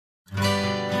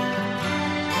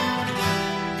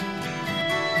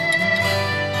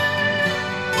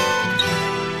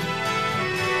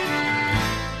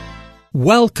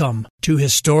Welcome to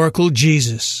Historical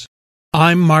Jesus.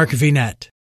 I'm Mark Vinette.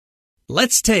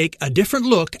 Let's take a different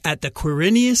look at the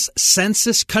Cyrenius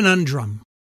census conundrum.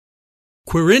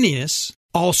 Cyrenius,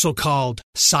 also called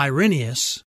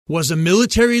Cyrenius, was a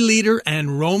military leader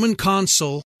and Roman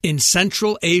consul in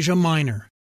Central Asia Minor,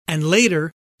 and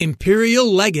later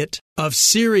imperial legate of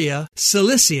Syria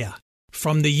Cilicia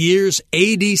from the years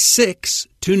AD 6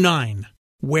 to 9,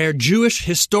 where Jewish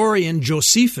historian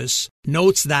Josephus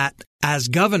notes that, as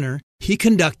governor, he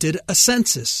conducted a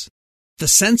census. The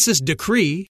census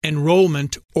decree,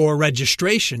 enrollment, or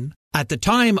registration, at the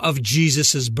time of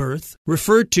Jesus' birth,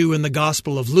 referred to in the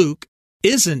Gospel of Luke,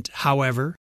 isn't,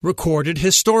 however, recorded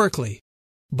historically.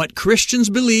 But Christians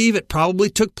believe it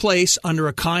probably took place under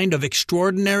a kind of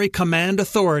extraordinary command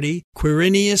authority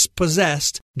Cyrenius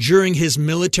possessed during his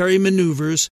military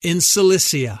maneuvers in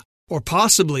Cilicia, or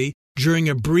possibly during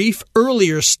a brief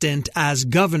earlier stint as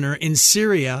governor in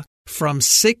Syria from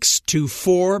 6 to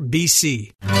 4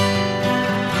 BC.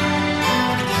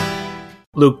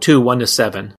 Luke 2,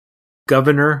 1-7.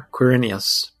 Governor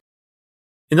Cyrenius.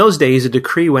 In those days, a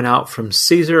decree went out from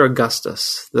Caesar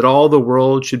Augustus that all the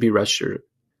world should be registered.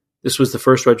 This was the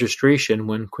first registration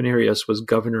when Cyrenius was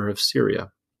governor of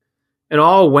Syria. And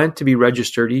all went to be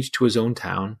registered, each to his own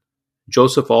town.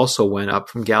 Joseph also went up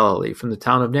from Galilee, from the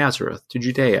town of Nazareth to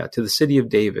Judea, to the city of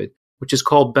David, which is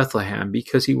called Bethlehem,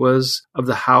 because he was of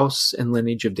the house and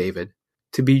lineage of David,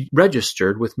 to be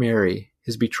registered with Mary,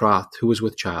 his betrothed, who was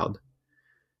with child.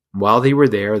 While they were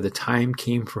there, the time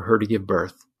came for her to give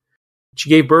birth. She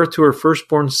gave birth to her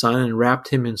firstborn son and wrapped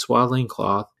him in swaddling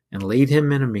cloth and laid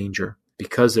him in a manger,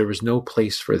 because there was no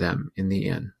place for them in the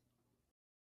inn.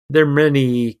 There are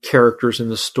many characters in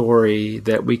the story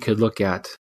that we could look at.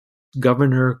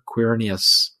 Governor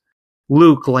Cyrenius.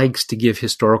 Luke likes to give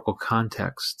historical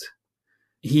context.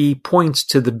 He points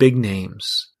to the big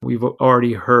names. We've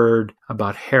already heard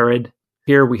about Herod.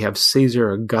 Here we have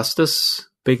Caesar Augustus,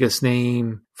 biggest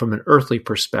name from an earthly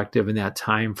perspective in that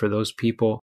time for those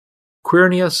people.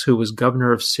 Cyrenius, who was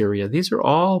governor of Syria. These are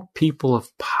all people of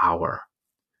power.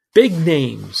 Big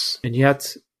names, and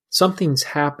yet something's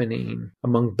happening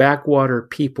among backwater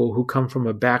people who come from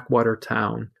a backwater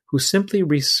town, who simply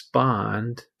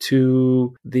respond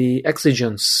to the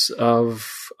exigence of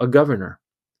a governor.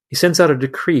 He sends out a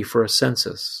decree for a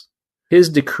census. His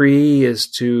decree is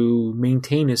to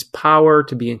maintain his power,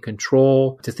 to be in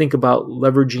control, to think about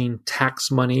leveraging tax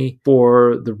money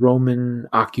for the Roman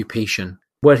occupation.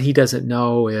 What he doesn't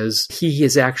know is he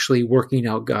is actually working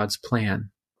out God's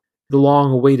plan. The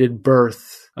long-awaited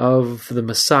birth of the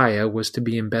Messiah was to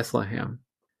be in Bethlehem.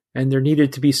 And there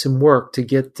needed to be some work to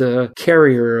get the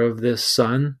carrier of this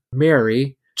son,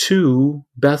 Mary, to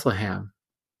Bethlehem.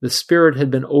 The Spirit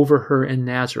had been over her in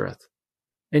Nazareth.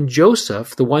 And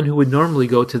Joseph, the one who would normally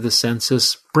go to the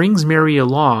census, brings Mary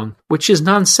along, which is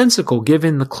nonsensical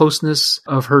given the closeness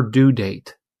of her due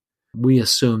date. We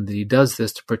assume that he does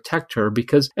this to protect her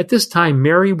because at this time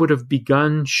Mary would have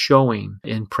begun showing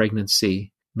in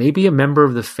pregnancy. Maybe a member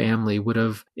of the family would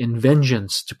have, in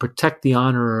vengeance to protect the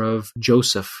honor of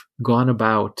Joseph, gone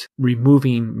about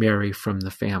removing Mary from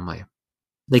the family.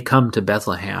 They come to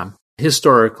Bethlehem.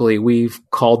 Historically, we've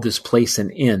called this place an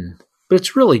inn, but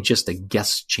it's really just a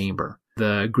guest chamber.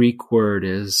 The Greek word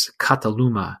is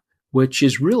kataluma, which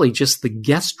is really just the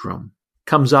guest room.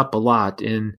 Comes up a lot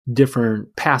in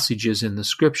different passages in the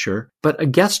scripture, but a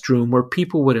guest room where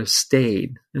people would have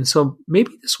stayed. And so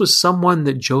maybe this was someone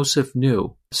that Joseph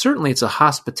knew. Certainly it's a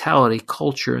hospitality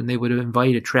culture and they would have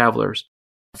invited travelers.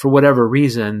 For whatever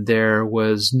reason, there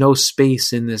was no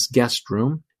space in this guest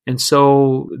room. And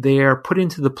so they are put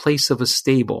into the place of a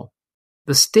stable.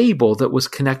 The stable that was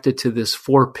connected to this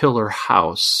 4-pillar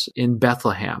house in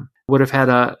Bethlehem would have had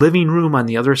a living room on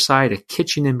the other side, a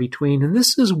kitchen in between, and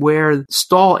this is where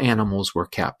stall animals were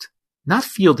kept, not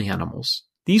field animals.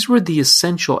 These were the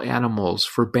essential animals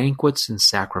for banquets and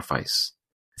sacrifice.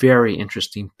 Very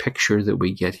interesting picture that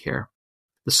we get here.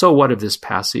 The so what of this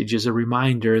passage is a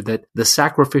reminder that the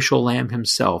sacrificial lamb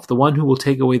himself, the one who will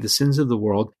take away the sins of the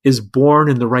world, is born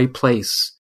in the right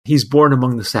place. He's born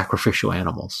among the sacrificial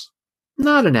animals.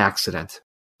 Not an accident.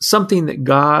 Something that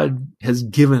God has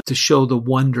given to show the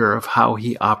wonder of how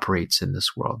he operates in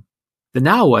this world. The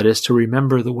now what is to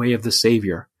remember the way of the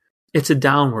Savior. It's a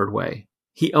downward way.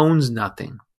 He owns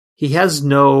nothing. He has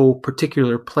no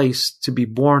particular place to be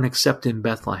born except in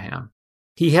Bethlehem.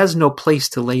 He has no place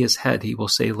to lay his head, he will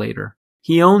say later.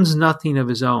 He owns nothing of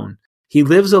his own. He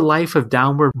lives a life of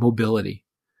downward mobility.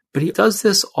 But he does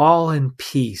this all in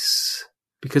peace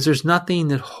because there's nothing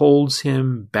that holds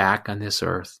him back on this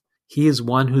earth. He is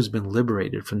one who's been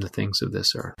liberated from the things of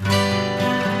this earth.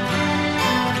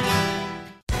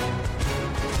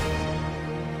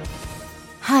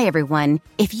 Hi, everyone.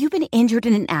 If you've been injured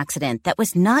in an accident that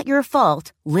was not your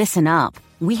fault, listen up.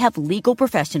 We have legal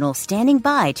professionals standing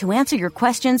by to answer your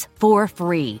questions for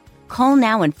free. Call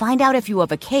now and find out if you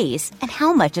have a case and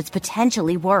how much it's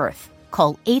potentially worth.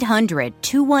 Call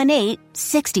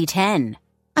 800-218-6010.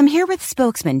 I'm here with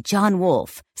spokesman John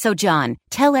Wolf. So, John,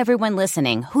 tell everyone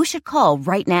listening who should call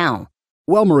right now.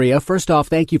 Well, Maria, first off,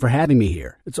 thank you for having me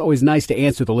here. It's always nice to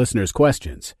answer the listeners'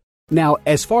 questions. Now,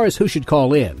 as far as who should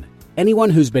call in, anyone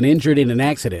who's been injured in an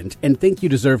accident and think you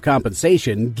deserve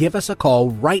compensation, give us a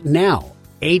call right now.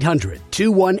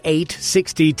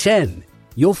 800-218-6010.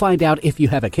 You'll find out if you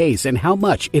have a case and how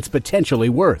much it's potentially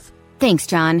worth. Thanks,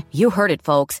 John. You heard it,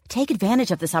 folks. Take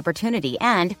advantage of this opportunity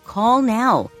and call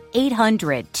now.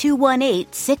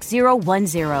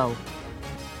 800-218-6010.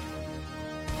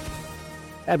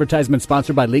 Advertisement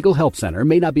sponsored by Legal Help Center.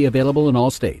 May not be available in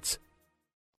all states.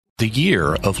 The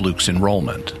year of Luke's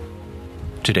enrollment.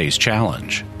 Today's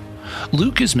challenge.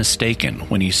 Luke is mistaken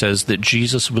when he says that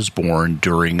Jesus was born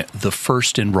during the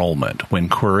first enrollment when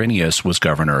Cyrenius was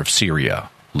governor of Syria,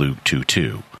 Luke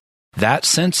 2:2. That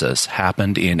census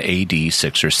happened in AD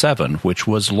 6 or 7, which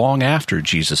was long after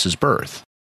Jesus' birth.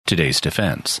 Today's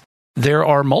defense. There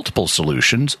are multiple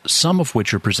solutions, some of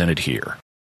which are presented here.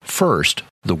 First,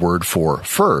 the word for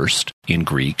first, in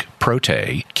Greek,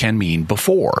 prote, can mean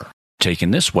before.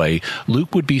 Taken this way,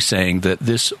 Luke would be saying that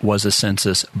this was a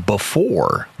census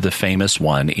before the famous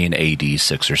one in AD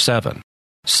 6 or 7.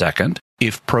 Second,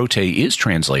 if prote is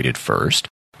translated first,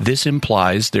 this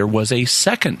implies there was a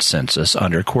second census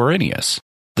under Cyrenius.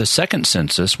 The second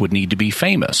census would need to be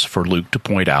famous for Luke to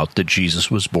point out that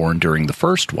Jesus was born during the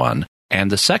first one,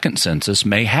 and the second census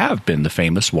may have been the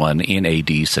famous one in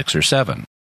AD 6 or 7.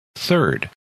 Third,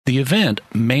 the event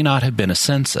may not have been a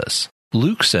census.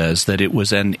 Luke says that it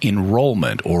was an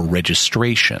enrollment or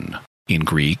registration, in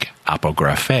Greek,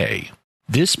 apographe.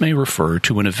 This may refer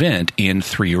to an event in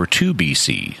 3 or 2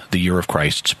 BC, the year of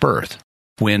Christ's birth,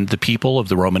 when the people of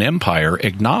the Roman Empire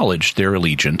acknowledged their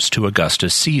allegiance to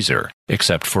Augustus Caesar,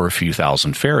 except for a few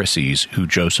thousand Pharisees who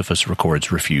Josephus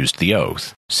records refused the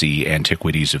oath. See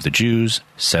Antiquities of the Jews,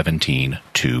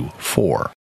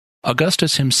 17:2-4.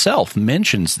 Augustus himself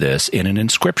mentions this in an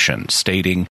inscription,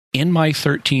 stating, "In my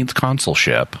 13th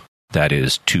consulship," that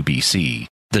is 2 BC,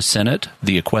 "the Senate,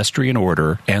 the equestrian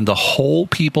order, and the whole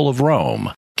people of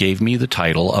Rome gave me the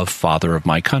title of Father of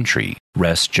my country,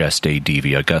 Res Gestae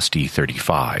Divi Augusti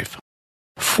 35.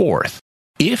 Fourth,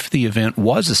 if the event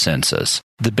was a census,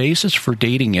 the basis for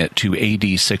dating it to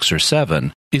AD 6 or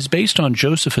 7 is based on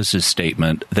Josephus'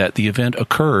 statement that the event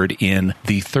occurred in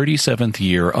the 37th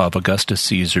year of Augustus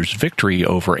Caesar's victory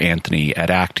over Antony at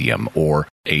Actium, or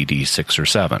AD 6 or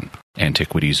 7,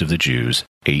 Antiquities of the Jews,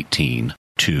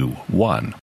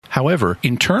 18:2-1. However,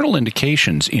 internal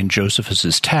indications in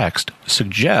Josephus' text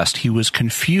suggest he was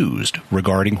confused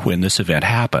regarding when this event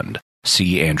happened.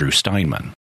 See Andrew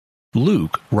Steinman.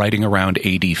 Luke, writing around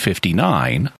AD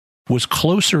 59, was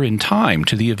closer in time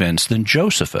to the events than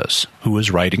Josephus, who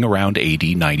was writing around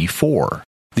AD 94.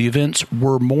 The events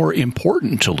were more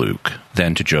important to Luke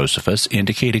than to Josephus,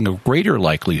 indicating a greater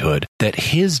likelihood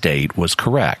that his date was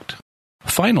correct.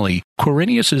 Finally,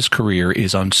 Cyrenius' career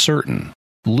is uncertain.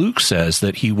 Luke says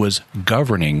that he was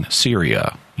governing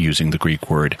Syria, using the Greek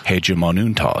word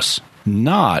hegemonuntos,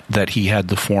 not that he had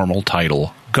the formal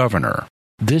title governor.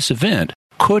 This event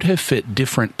could have fit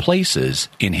different places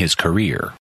in his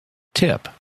career. Tip: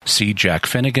 see Jack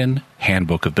Finnegan,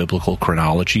 Handbook of Biblical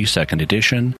Chronology, 2nd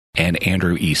edition, and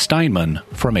Andrew E. Steinman,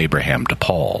 From Abraham to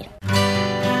Paul.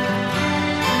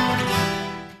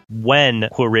 When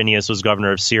Cyrenius was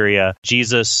governor of Syria,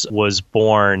 Jesus was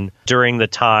born during the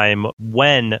time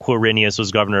when Cyrenius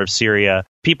was governor of Syria.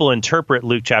 People interpret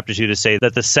Luke chapter 2 to say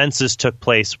that the census took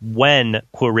place when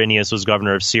Cyrenius was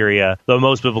governor of Syria, though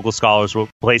most biblical scholars will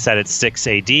place that at 6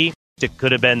 AD. It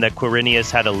could have been that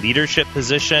Cyrenius had a leadership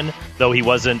position, though he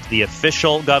wasn't the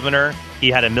official governor.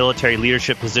 He had a military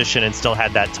leadership position and still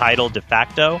had that title de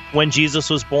facto when Jesus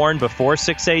was born before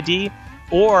 6 AD.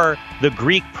 Or the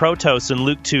Greek protos in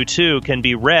Luke 2:2 can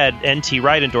be read, N.T.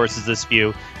 Wright endorses this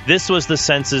view. This was the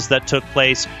census that took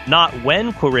place not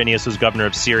when Cyrenius was governor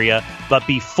of Syria, but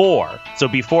before. So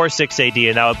before 6 AD,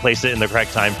 and that would place it in the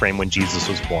correct time frame when Jesus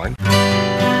was born.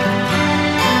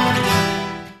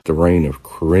 The reign of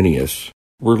Cyrenius,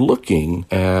 we're looking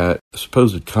at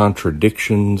supposed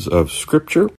contradictions of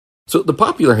Scripture. So the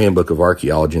Popular Handbook of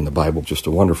Archaeology in the Bible, just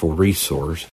a wonderful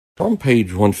resource. On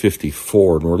page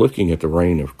 154, and we're looking at the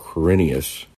reign of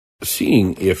Cyrenius,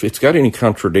 seeing if it's got any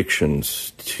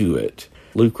contradictions to it.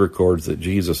 Luke records that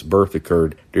Jesus' birth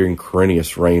occurred during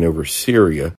Cyrenius' reign over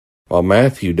Syria, while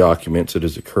Matthew documents it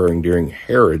as occurring during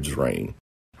Herod's reign.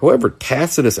 However,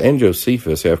 Tacitus and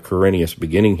Josephus have Cyrenius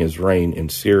beginning his reign in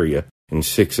Syria in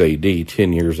 6 AD,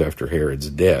 10 years after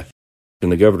Herod's death.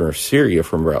 And the governor of Syria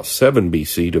from about 7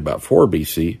 BC to about 4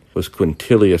 BC was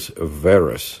Quintilius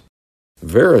Varus.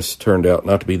 Varus turned out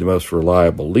not to be the most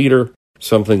reliable leader,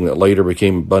 something that later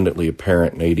became abundantly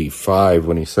apparent in AD 5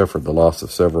 when he suffered the loss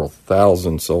of several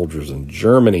thousand soldiers in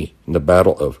Germany in the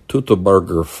Battle of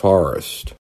Teutoburger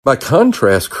Forest. By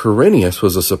contrast, Cyrenius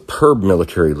was a superb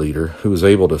military leader who was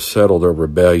able to settle the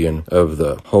rebellion of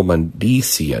the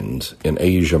Homondesians in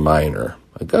Asia Minor.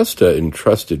 Augusta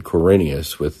entrusted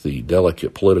Cyrenius with the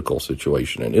delicate political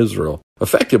situation in Israel,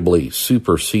 effectively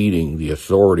superseding the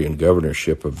authority and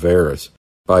governorship of Varus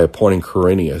by appointing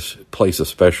Cyrenius place a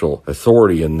special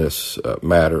authority in this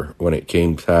matter when it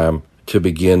came time to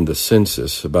begin the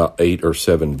census about 8 or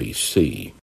 7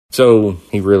 BC. So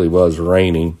he really was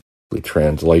reigning. The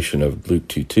translation of Luke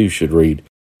 2:2 should read,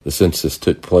 the census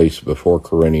took place before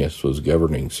Cyrenius was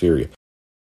governing Syria.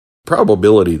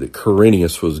 Probability that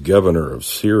Cyrenius was governor of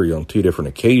Syria on 2 different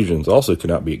occasions also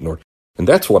cannot be ignored, and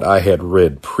that's what I had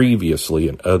read previously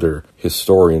in other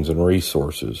historians and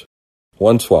resources.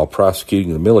 Once while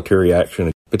prosecuting the military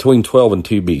action between 12 and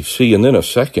 2 BC, and then a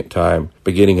second time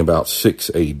beginning about 6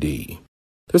 AD.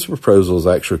 This proposal is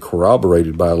actually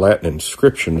corroborated by a Latin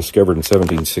inscription discovered in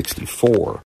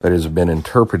 1764 that has been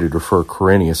interpreted to refer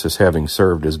Cyrenius as having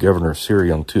served as governor of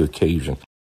Syria on 2 occasions.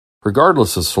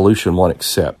 Regardless of solution one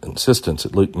accept, insistence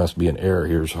that Luke must be in error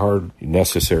here is hardly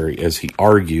necessary, as he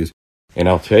argues. And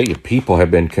I'll tell you, people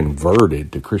have been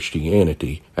converted to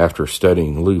Christianity after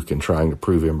studying Luke and trying to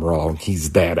prove him wrong.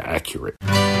 He's that accurate.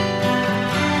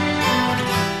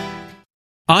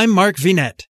 I'm Mark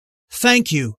Vinette.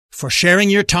 Thank you for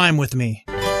sharing your time with me.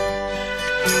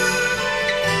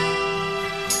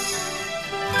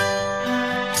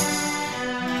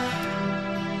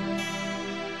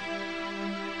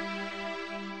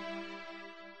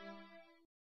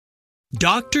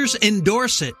 Doctors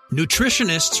endorse it,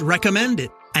 nutritionists recommend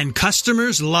it, and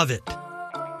customers love it.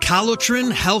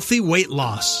 Calotrin Healthy Weight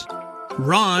Loss.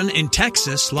 Ron in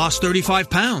Texas lost 35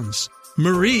 pounds.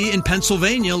 Marie in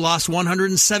Pennsylvania lost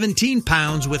 117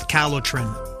 pounds with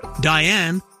Calotrin.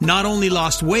 Diane not only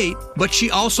lost weight, but she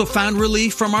also found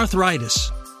relief from arthritis.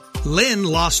 Lynn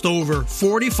lost over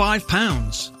 45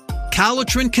 pounds.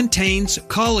 Calotrin contains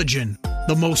collagen,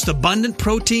 the most abundant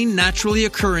protein naturally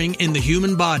occurring in the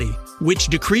human body, which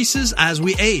decreases as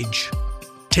we age.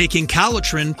 Taking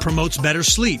Calotrin promotes better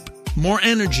sleep, more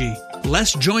energy,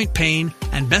 less joint pain,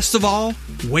 and best of all,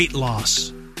 weight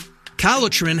loss.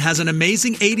 Calotrin has an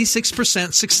amazing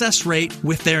 86% success rate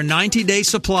with their 90-day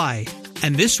supply.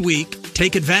 And this week,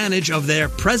 take advantage of their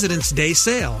President's Day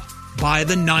sale. Buy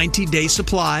the 90-day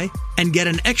supply and get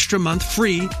an extra month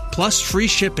free plus free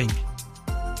shipping.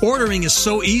 Ordering is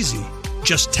so easy.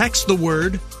 Just text the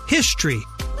word HISTORY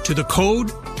to the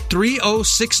code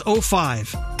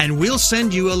 30605 and we'll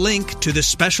send you a link to this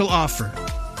special offer.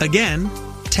 Again,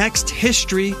 text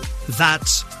HISTORY,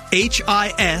 that's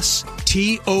HISTORY,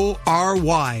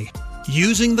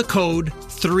 using the code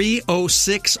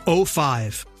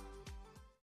 30605.